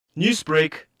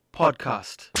Newsbreak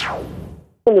Podcast.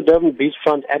 On the Durban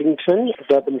beachfront, Addington,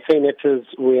 Durban Say netters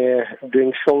were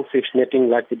doing shoalfish netting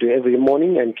like they do every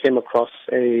morning and came across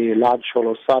a large shoal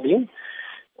of sardine,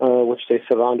 which they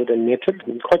surrounded and netted.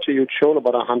 Quite a huge shoal,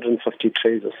 about 150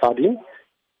 trays of sardine.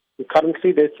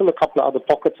 Currently, there's still a couple of other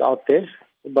pockets out there,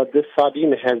 but this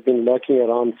sardine has been lurking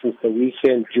around since the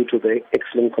weekend due to the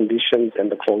excellent conditions and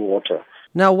the cold water.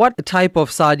 Now, what type of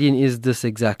sardine is this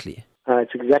exactly?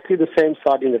 It's exactly the same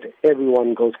sardine that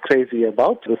everyone goes crazy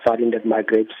about, the sardine that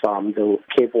migrates from the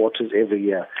Cape waters every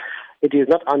year. It is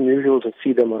not unusual to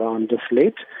see them around this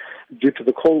late. Due to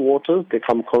the cold waters, they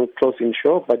come close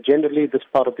inshore, but generally this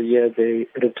part of the year they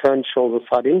return shoals of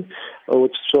sardine,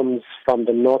 which swims from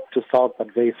the north to south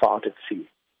but very far out at sea.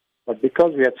 But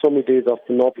because we had so many days of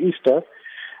the northeaster,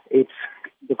 it's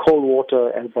the cold water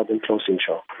and brought them close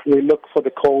inshore. We look for the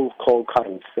cold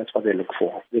currents. That's what they look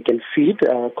for. They can feed.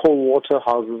 Cold water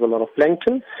houses a lot of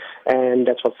plankton, and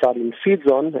that's what sardine feeds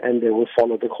on, and they will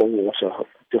follow the cold water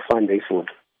to find their food.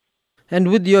 And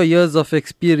with your years of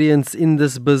experience in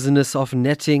this business of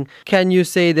netting, can you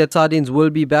say that sardines will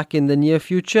be back in the near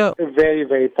future? Very,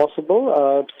 very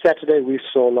possible. Saturday we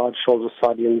saw large shoals of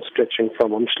sardines stretching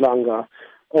from Umhlanga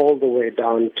all the way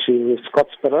down to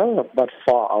Scottsboro, but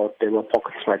far out there were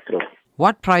pockets right through.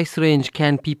 What price range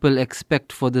can people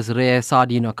expect for this rare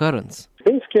sardine occurrence?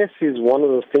 Being scarce is one of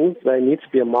those things. There needs to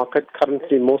be a market.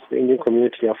 Currently, most of the Indian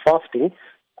community are fasting,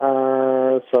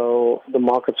 so the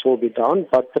markets will be down,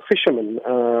 but the fishermen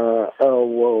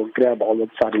will grab all the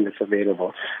sardine that's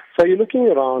available. So you're looking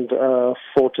around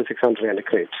 400 to 600 rand a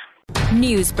crate.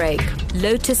 Newsbreak,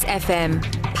 Lotus FM,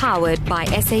 powered by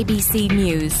SABC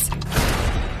News.